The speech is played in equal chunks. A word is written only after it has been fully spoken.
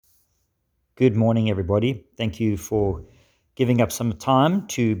Good morning, everybody. Thank you for giving up some time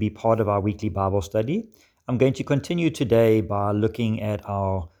to be part of our weekly Bible study. I'm going to continue today by looking at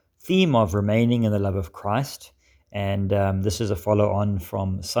our theme of remaining in the love of Christ. And this is a follow on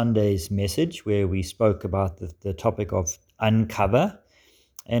from Sunday's message where we spoke about the topic of uncover.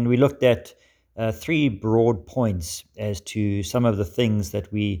 And we looked at three broad points as to some of the things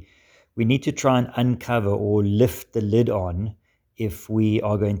that we need to try and uncover or lift the lid on if we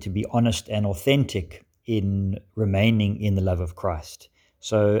are going to be honest and authentic in remaining in the love of Christ.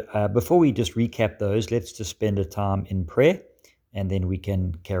 So before we just recap those, let's just spend a time in prayer and then we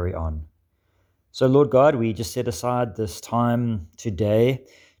can carry on. So Lord God, we just set aside this time today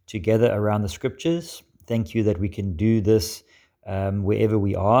together around the scriptures. Thank you that we can do this wherever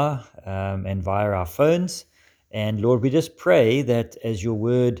we are and via our phones. And Lord, we just pray that as your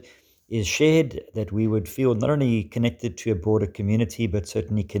word is shared, that we would feel not only connected to a broader community, but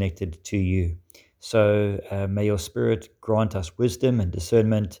certainly connected to you. So may your Spirit grant us wisdom and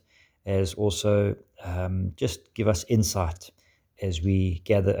discernment, as also just give us insight as we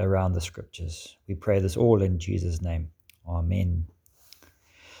gather around the scriptures. We pray this all in Jesus' name. Amen.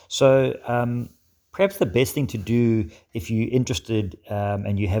 So perhaps the best thing to do if you're interested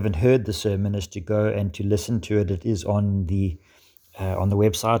and you haven't heard the sermon is to go and to listen to it. It is on the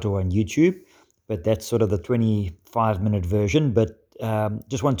website or on YouTube, but that's sort of the 25-minute version. But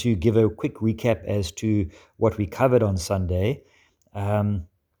just want to give a quick recap as to what we covered on Sunday. And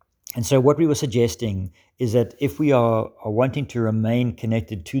so what we were suggesting is that if we are wanting to remain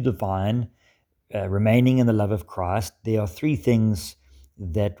connected to the vine, remaining in the love of Christ, there are three things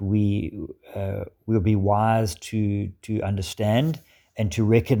that we will be wise to understand and to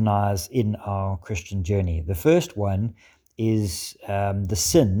recognize in our Christian journey. The first one is the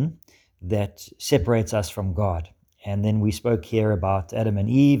sin that separates us from God. And then we spoke here about Adam and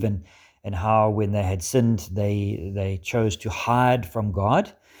Eve and how when they had sinned, they chose to hide from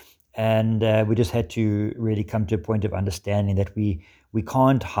God. And we just had to really come to a point of understanding that we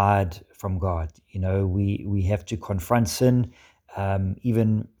can't hide from God. You know, we have to confront sin.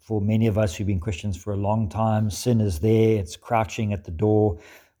 Even for many of us who've been Christians for a long time, sin is there. It's crouching at the door,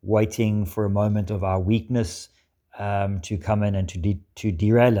 waiting for a moment of our weakness to come in and to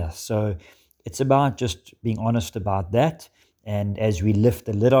derail us. So it's about just being honest about that. And as we lift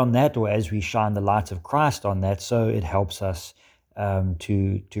the lid on that, or as we shine the light of Christ on that, so it helps us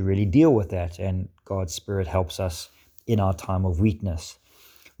to really deal with that. And God's Spirit helps us in our time of weakness.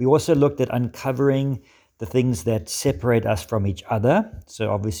 We also looked at uncovering the things that separate us from each other.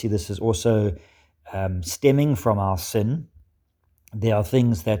 So obviously this is also stemming from our sin. There are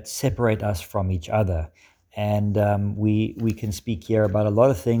things that separate us from each other. And we can speak here about a lot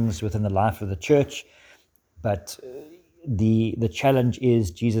of things within the life of the church, but the challenge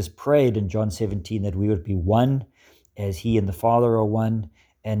is Jesus prayed in John 17 that we would be one as he and the Father are one.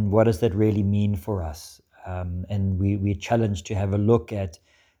 And what does that really mean for us? And we're challenged to have a look at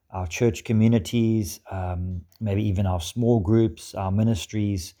our church communities, maybe even our small groups, our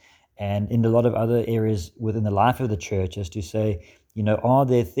ministries, and in a lot of other areas within the life of the church, as to say, you know, are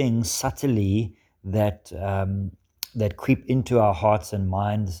there things subtly that creep into our hearts and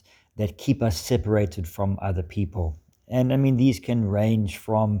minds that keep us separated from other people? And I mean, these can range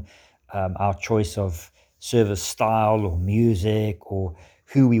from our choice of service style or music or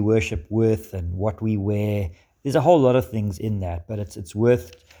who we worship with and what we wear. There's a whole lot of things in that, but it's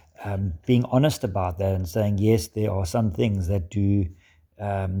worth being honest about that and saying, yes, there are some things that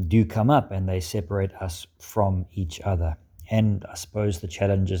do come up and they separate us from each other. And I suppose the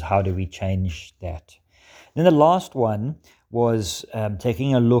challenge is, how do we change that? Then the last one was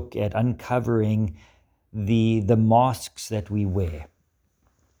taking a look at uncovering the masks that we wear.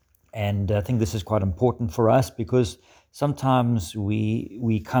 And I think this is quite important for us because sometimes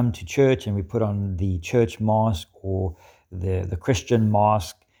we come to church and we put on the church mask or the Christian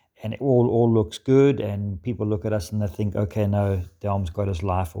mask, and it all looks good, and people look at us and they think, okay, no, Delm's got his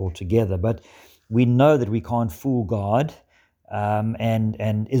life all together. But we know that we can't fool God,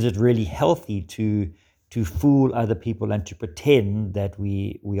 and is it really healthy to fool other people and to pretend that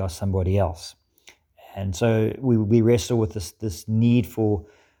we are somebody else? And so we wrestle with this need for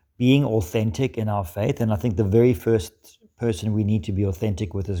being authentic in our faith. And I think the very first person we need to be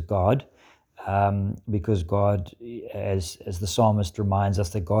authentic with is God, because God, as the psalmist reminds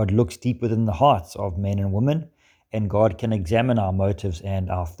us, that God looks deep within the hearts of men and women, and God can examine our motives and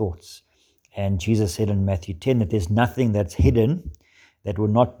our thoughts. And Jesus said in Matthew 10 that there's nothing that's hidden that will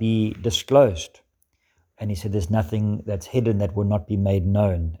not be disclosed. And he said there's nothing that's hidden that will not be made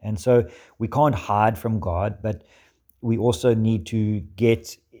known. And so we can't hide from God, but we also need to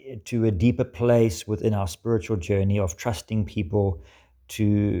get to a deeper place within our spiritual journey of trusting people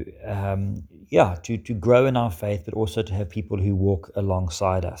to to grow in our faith, but also to have people who walk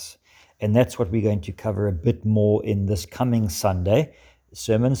alongside us. And that's what we're going to cover a bit more in this coming Sunday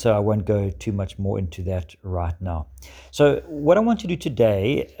sermon, so I won't go too much more into that right now. So what I want to do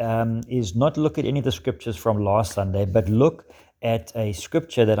today is not look at any of the scriptures from last Sunday, but look at a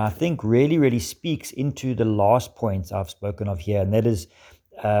scripture that I think really, really speaks into the last points I've spoken of here, and that is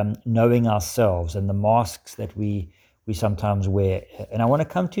knowing ourselves and the masks that we sometimes wear. And I want to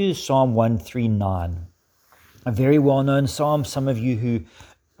come to Psalm 139, a very well-known psalm. Some of you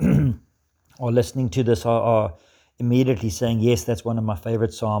who are listening to this are immediately saying, yes, that's one of my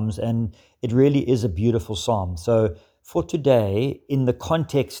favorite psalms, and it really is a beautiful psalm. So for today, in the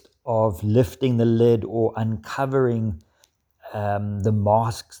context of lifting the lid or uncovering the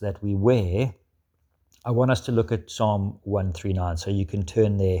masks that we wear, I want us to look at Psalm 139. So you can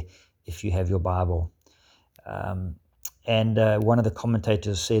turn there if you have your Bible. And one of the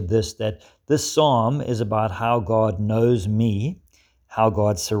commentators said that this psalm is about how God knows me, how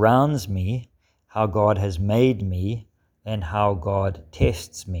God surrounds me, how God has made me, and how God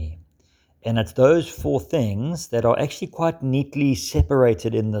tests me. And it's those four things that are actually quite neatly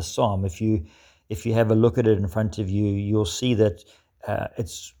separated in the psalm. If you have a look at it in front of you, you'll see that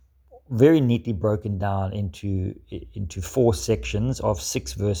it's very neatly broken down into four sections of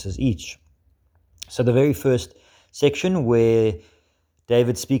 6 verses each. So the very first section, where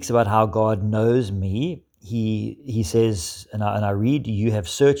David speaks about how God knows me, he says, and I read, "You have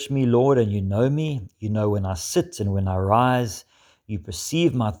searched me, Lord, and you know me. You know when I sit and when I rise. You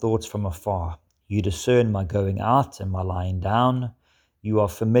perceive my thoughts from afar. You discern my going out and my lying down. You are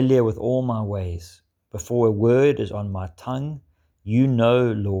familiar with all my ways. Before a word is on my tongue, you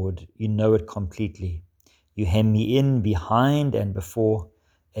know, Lord, you know it completely. You hem me in behind and before,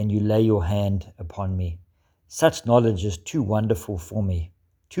 and you lay your hand upon me. Such knowledge is too wonderful for me,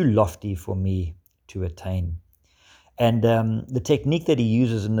 too lofty for me to attain." And the technique that he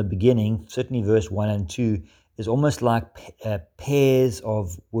uses in the beginning, certainly verse 1 and 2, is almost like pairs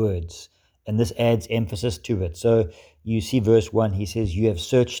of words. And this adds emphasis to it. So you see verse 1, he says, "You have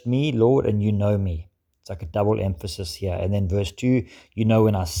searched me, Lord, and you know me." It's like a double emphasis here. And then verse 2, "You know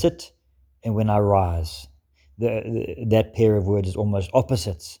when I sit and when I rise." That pair of words is almost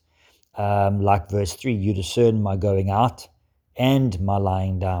opposites. Like verse 3, "You discern my going out and my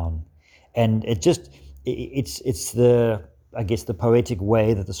lying down." And it's the, I guess, the poetic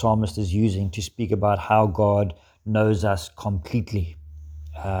way that the psalmist is using to speak about how God knows us completely.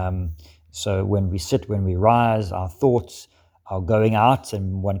 So when we sit, when we rise, our thoughts, our going out,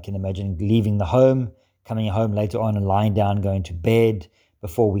 and one can imagine leaving the home, coming home later on and lying down, going to bed,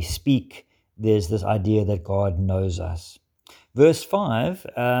 before we speak, there's this idea that God knows us. Verse 5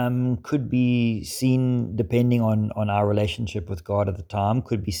 could be seen, depending on our relationship with God at the time,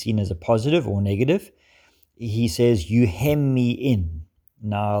 could be seen as a positive or negative. He says, "You hem me in."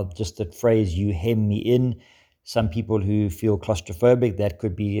 Now, just that phrase, "you hem me in," some people who feel claustrophobic, that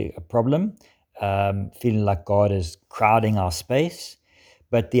could be a problem, feeling like God is crowding our space.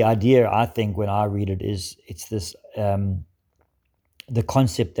 But the idea, I think, when I read it, is it's this the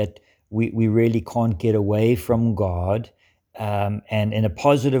concept that we really can't get away from God, and in a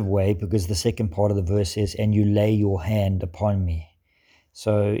positive way, because the second part of the verse says, "And you lay your hand upon me."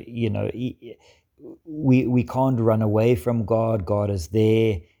 So, we can't run away from God. God is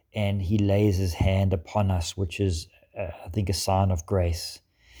there, and he lays his hand upon us, which is, I think, a sign of grace.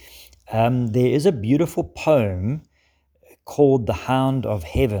 There is a beautiful poem called "The Hound of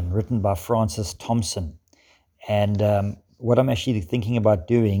Heaven," written by Francis Thompson. And what I'm actually thinking about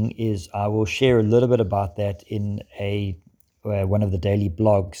doing is I will share a little bit about that in one of the daily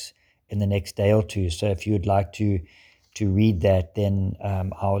blogs in the next day or two. So if you would like to read that, then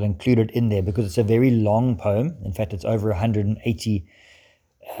I'll include it in there, because it's a very long poem. In fact, it's over 180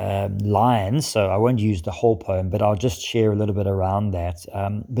 lines, so I won't use the whole poem, but I'll just share a little bit around that.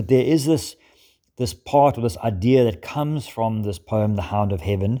 But there is this part, or this idea, that comes from this poem, "The Hound of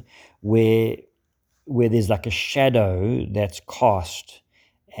Heaven," where there's like a shadow that's cast.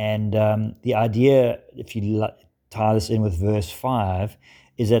 And the idea, if you tie this in with verse 5,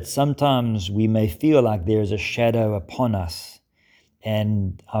 is that sometimes we may feel like there is a shadow upon us,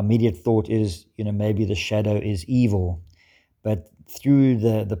 and our immediate thought is, maybe the shadow is evil. But through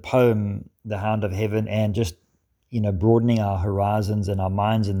the poem, "The Hound of Heaven," and just, broadening our horizons and our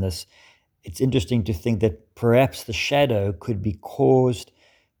minds in this, it's interesting to think that perhaps the shadow could be caused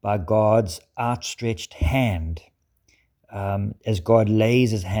by God's outstretched hand. As God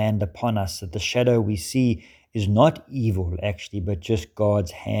lays his hand upon us, that the shadow we see is not evil, actually, but just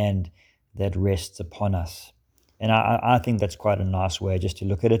God's hand that rests upon us. And I think that's quite a nice way just to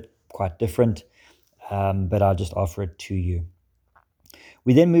look at it, quite different, but I'll just offer it to you.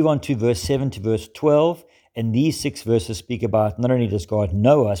 We then move on to verse 7 to verse 12, and these 6 verses speak about not only does God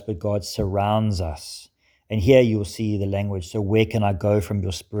know us, but God surrounds us. And here you'll see the language. So where can I go from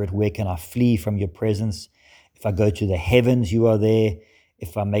your spirit? Where can I flee from your presence? If I go to the heavens, you are there.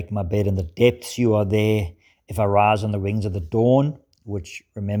 If I make my bed in the depths, you are there. If I rise on the wings of the dawn, which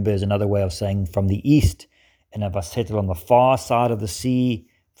remember is another way of saying from the east, and if I settle on the far side of the sea,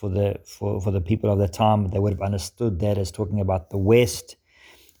 for the people of that time, they would have understood that as talking about the west.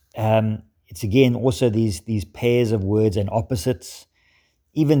 It's again also these pairs of words and opposites.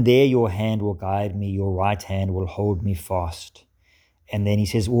 Even there your hand will guide me, your right hand will hold me fast. And then he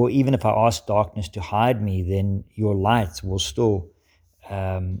says, well, even if I ask darkness to hide me, then your light will still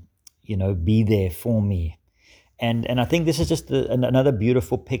be there for me. And I think this is just another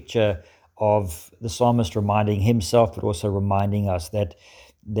beautiful picture of the psalmist reminding himself, but also reminding us that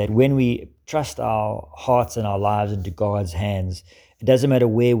when we trust our hearts and our lives into God's hands, it doesn't matter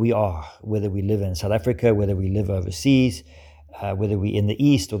where we are, whether we live in South Africa, whether we live overseas, whether we're in the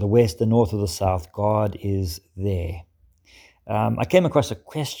east or the west, the north or the south, God is there. I came across a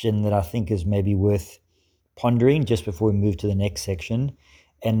question that I think is maybe worth pondering just before we move to the next section.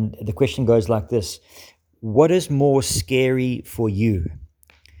 And the question goes like this: what is more scary for you?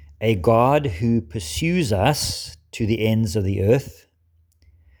 A God who pursues us to the ends of the earth,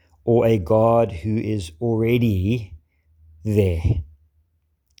 or a God who is already there?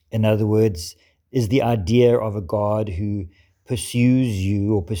 In other words, is the idea of a God who pursues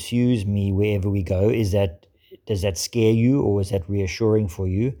you or pursues me wherever we go, does that scare you, or is that reassuring for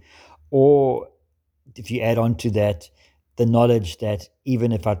you? Or if you add on to that the knowledge that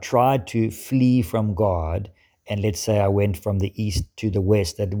even if I tried to flee from God, and let's say I went from the east to the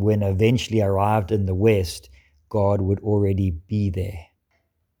west, that when I eventually arrived in the west, God would already be there.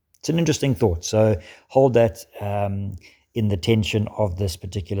 It's an interesting thought. So hold that in the tension of this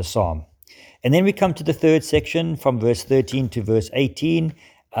particular psalm. And then we come to the third section from verse 13 to verse 18,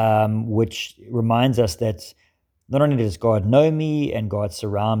 which reminds us that not only does God know me and God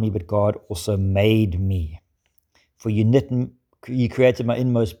surround me, but God also made me. For you created my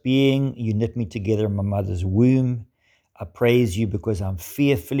inmost being, you knit me together in my mother's womb. I praise you because I'm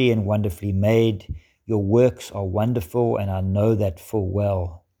fearfully and wonderfully made. Your works are wonderful, and I know that full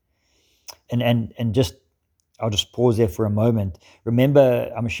well. And I'll just pause there for a moment.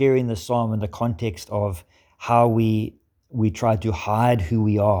 Remember, I'm sharing this psalm in the context of how we try to hide who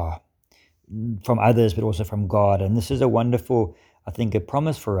we are from others, but also from God. And this is a wonderful, I think, a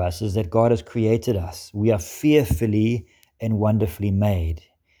promise for us, is that God has created us. We are fearfully and wonderfully made.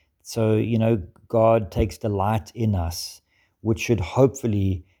 So, God takes delight in us, which should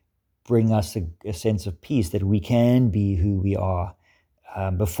hopefully bring us a sense of peace that we can be who we are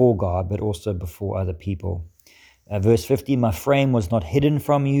before God, but also before other people. Verse 50, my frame was not hidden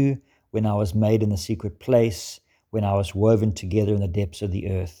from you when I was made in the secret place, when I was woven together in the depths of the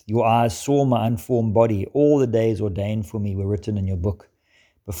earth. Your eyes saw my unformed body. All the days ordained for me were written in your book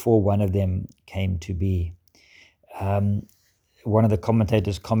before one of them came to be. One of the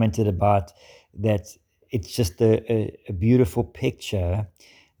commentators commented about that it's just a beautiful picture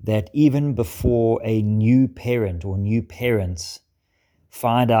that even before a new parent or new parents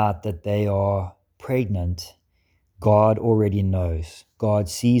find out that they are pregnant, God already knows. God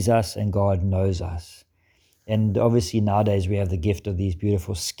sees us and God knows us. And obviously nowadays we have the gift of these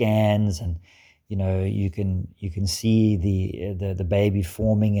beautiful scans, and you can see the baby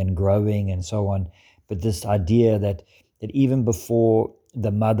forming and growing and so on. But this idea that even before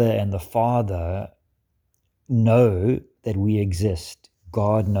the mother and the father know that we exist,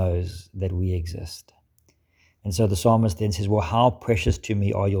 God knows that we exist. And so the psalmist then says, well, how precious to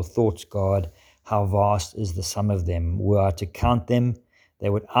me are your thoughts, God. How vast is the sum of them. Were I to count them, they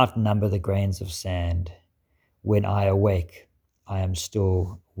would outnumber the grains of sand. When I awake, I am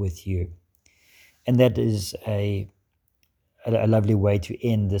still with you. And that is a lovely way to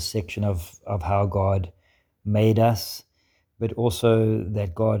end this section of how God made us, but also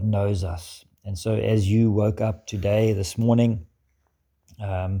that God knows us. And so as you woke up today, this morning,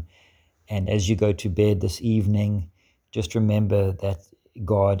 and as you go to bed this evening, just remember that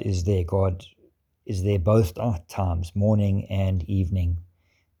God is there. God is there both times, morning and evening.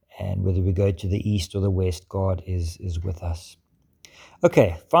 And whether we go to the east or the west, God is with us.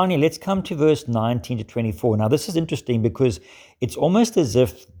 Okay, finally, let's come to verse 19 to 24. Now, this is interesting because it's almost as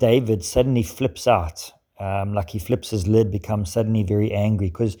if David suddenly flips out, like he flips his lid, becomes suddenly very angry,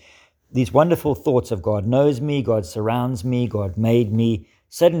 because these wonderful thoughts of God knows me, God surrounds me, God made me,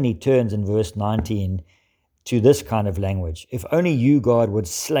 suddenly turns in verse 19 to this kind of language. If only you, God, would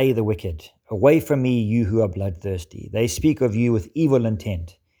slay the wicked. Away from me, you who are bloodthirsty. They speak of you with evil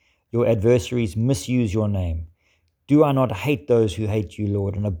intent. Your adversaries misuse your name. Do I not hate those who hate you,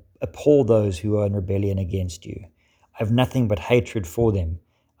 Lord, and abhor those who are in rebellion against you? I have nothing but hatred for them.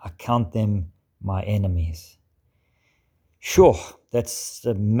 I count them my enemies. Sure, that's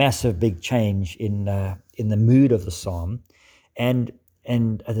a massive big change in the mood of the psalm, and I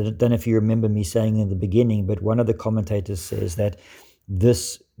don't know if you remember me saying in the beginning, but one of the commentators says that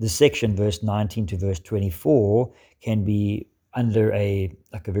this section, verse 19 to verse 24, can be under a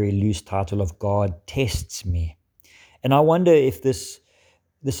very loose title of God tests me. And I wonder if this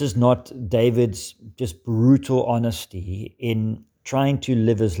is not David's just brutal honesty in trying to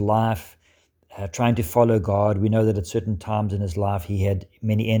live his life, trying to follow God. We know that at certain times in his life he had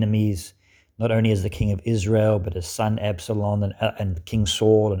many enemies, not only as the king of Israel, but his son Absalom and King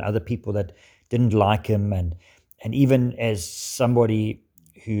Saul and other people that didn't like him, and even as somebody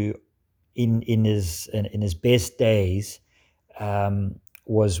who in his best days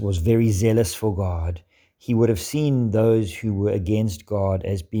was very zealous for God. He would have seen those who were against God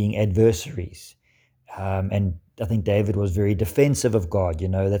as being adversaries. And I think David was very defensive of God.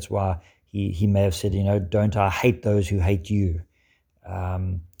 That's why he may have said, don't I hate those who hate you?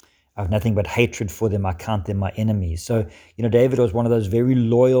 I have nothing but hatred for them. I count them my enemies. So, David was one of those very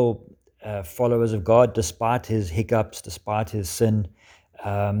loyal followers of God, despite his hiccups, despite his sin.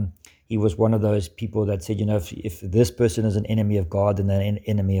 He was one of those people that said, if this person is an enemy of God, then they're an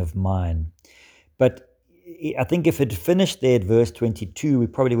enemy of mine. But I think if it finished there at verse 22, we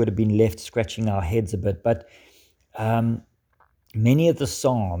probably would have been left scratching our heads a bit. But many of the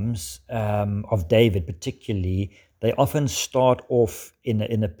Psalms of David particularly, they often start off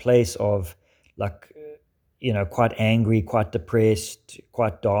in a place of quite angry, quite depressed,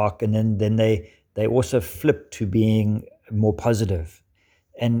 quite dark, and then they also flip to being more positive.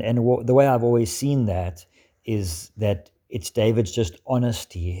 And the way I've always seen that is that it's David's just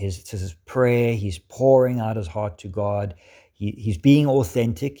honesty, his prayer. He's pouring out his heart to God. He's being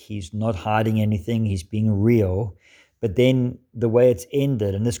authentic. He's not hiding anything. He's being real. But then the way it's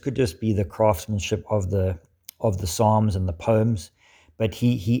ended, and this could just be the craftsmanship of the Psalms and the poems, but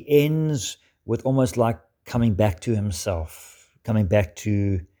he ends with almost like coming back to himself, coming back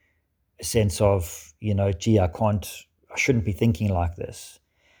to a sense of, gee, I shouldn't be thinking like this.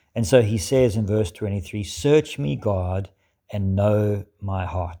 And so he says in verse 23, search me, God, and know my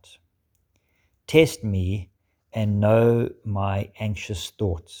heart. Test me and know my anxious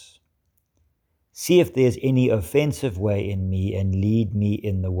thoughts. See if there's any offensive way in me and lead me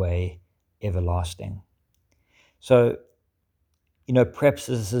in the way everlasting. So, perhaps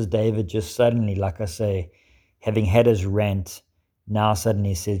this is David just suddenly, like I say, having had his rant, now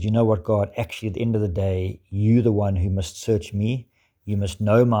suddenly says, you know what, God, actually at the end of the day, you're the one who must search me. You must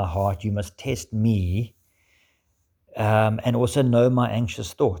know my heart. You must test me, and also know my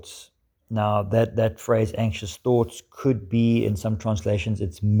anxious thoughts. Now, that phrase, anxious thoughts, could be, in some translations,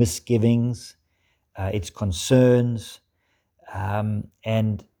 it's misgivings, it's concerns, and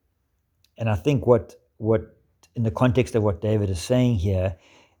I think what in the context of what David is saying here,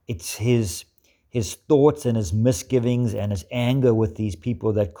 it's his thoughts and his misgivings and his anger with these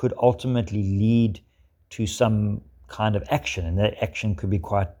people that could ultimately lead to some kind of action, and that action could be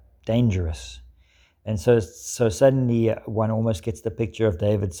quite dangerous. And so suddenly one almost gets the picture of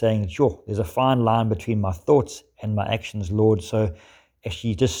David saying, sure, there's a fine line between my thoughts and my actions, Lord. So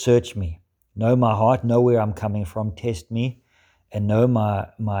actually just search me, know my heart, know where I'm coming from, test me, and know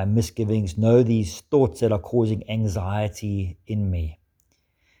my misgivings, know these thoughts that are causing anxiety in me.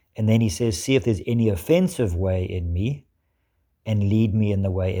 And then he says, see if there's any offensive way in me and lead me in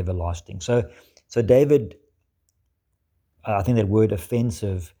the way everlasting. So David, I think that word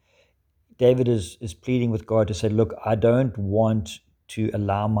offensive, David is pleading with God to say, look, I don't want to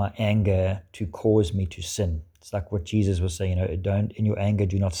allow my anger to cause me to sin. It's like what Jesus was saying, don't, in your anger,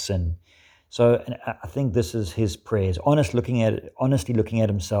 do not sin. So I think this is his prayers, honestly looking at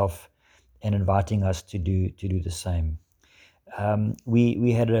himself and inviting us to do the same.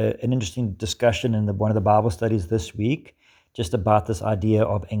 We had an interesting discussion in one of the Bible studies this week, just about this idea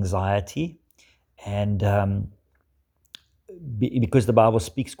of anxiety, and because the Bible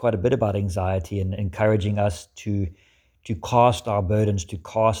speaks quite a bit about anxiety and encouraging us to cast our burdens, to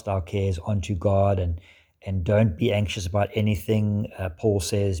cast our cares onto God, and don't be anxious about anything, Paul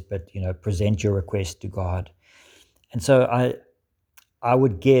says, but present your request to God. And so I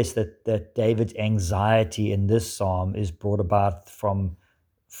would guess that David's anxiety in this psalm is brought about from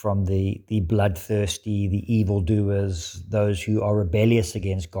from the bloodthirsty, the evildoers, those who are rebellious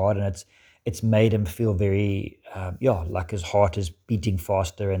against God, and it's made him feel very like his heart is beating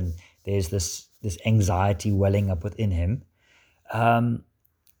faster, and there's this anxiety welling up within him.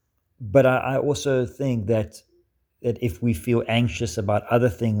 But I also think that if we feel anxious about other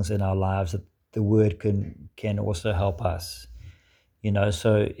things in our lives, that the word can also help us.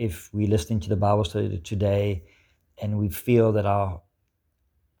 So if we're listening to the Bible study today and we feel that our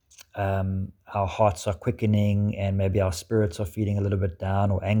hearts are quickening and maybe our spirits are feeling a little bit down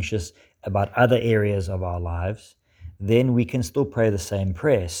or anxious about other areas of our lives, then we can still pray the same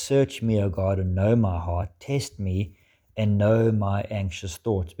prayer. Search me, O God, and know my heart. Test me and know my anxious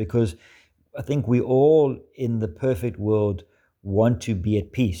thoughts. Because I think we all in the perfect world want to be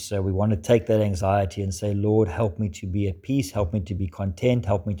at peace. So we want to take that anxiety and say, Lord, help me to be at peace. Help me to be content.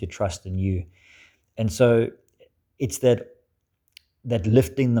 Help me to trust in you. And so it's that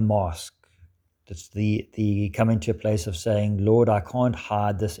lifting the mask. It's the coming to a place of saying, Lord, I can't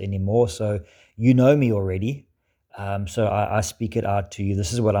hide this anymore. So you know me already. So I speak it out to you.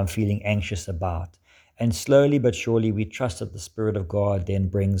 This is what I'm feeling anxious about. And slowly but surely, we trust that the Spirit of God then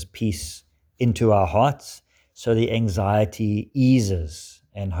brings peace into our hearts. So the anxiety eases,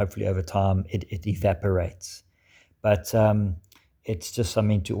 and hopefully over time it evaporates. But it's just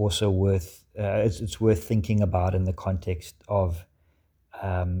something to also it's worth thinking about in the context of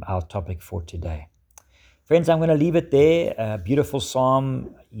our topic for today. Friends, I'm going to leave it there. Beautiful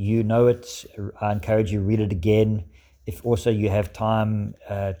psalm. You know it. I encourage you to read it again. If also you have time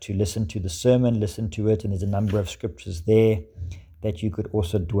to listen to the sermon, listen to it. And there's a number of scriptures there that you could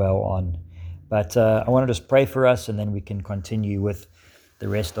also dwell on. But I want to just pray for us, and then we can continue with the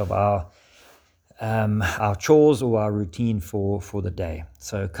rest of our chores or our routine for the day.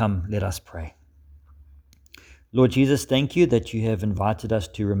 So come, let us pray. Lord Jesus, thank you that you have invited us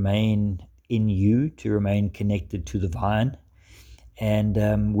to remain in you, to remain connected to the vine.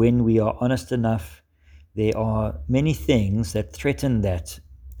 And when we are honest enough, there are many things that threaten that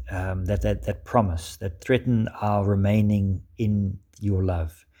promise, that threaten our remaining in your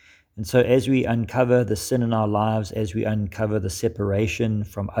love. And so as we uncover the sin in our lives, as we uncover the separation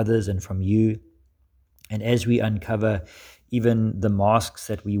from others and from you, and as we uncover even the masks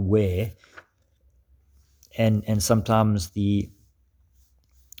that we wear, and sometimes the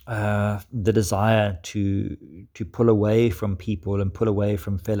desire to pull away from people and pull away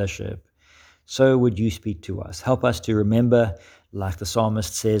from fellowship, so would you speak to us. Help us to remember, like the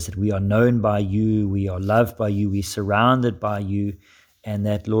psalmist says, that we are known by you, we are loved by you, we're surrounded by you, and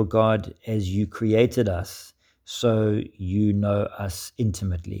that, Lord God, as you created us, so you know us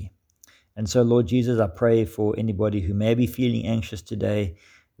intimately. And so, Lord Jesus, I pray for anybody who may be feeling anxious today,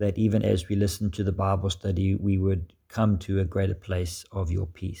 that even as we listen to the Bible study, we would come to a greater place of your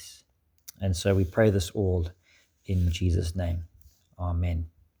peace. And so we pray this all in Jesus' name. Amen.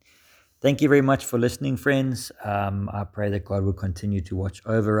 Thank you very much for listening, friends. I pray that God will continue to watch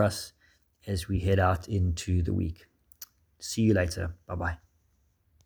over us as we head out into the week. See you later. Bye-bye.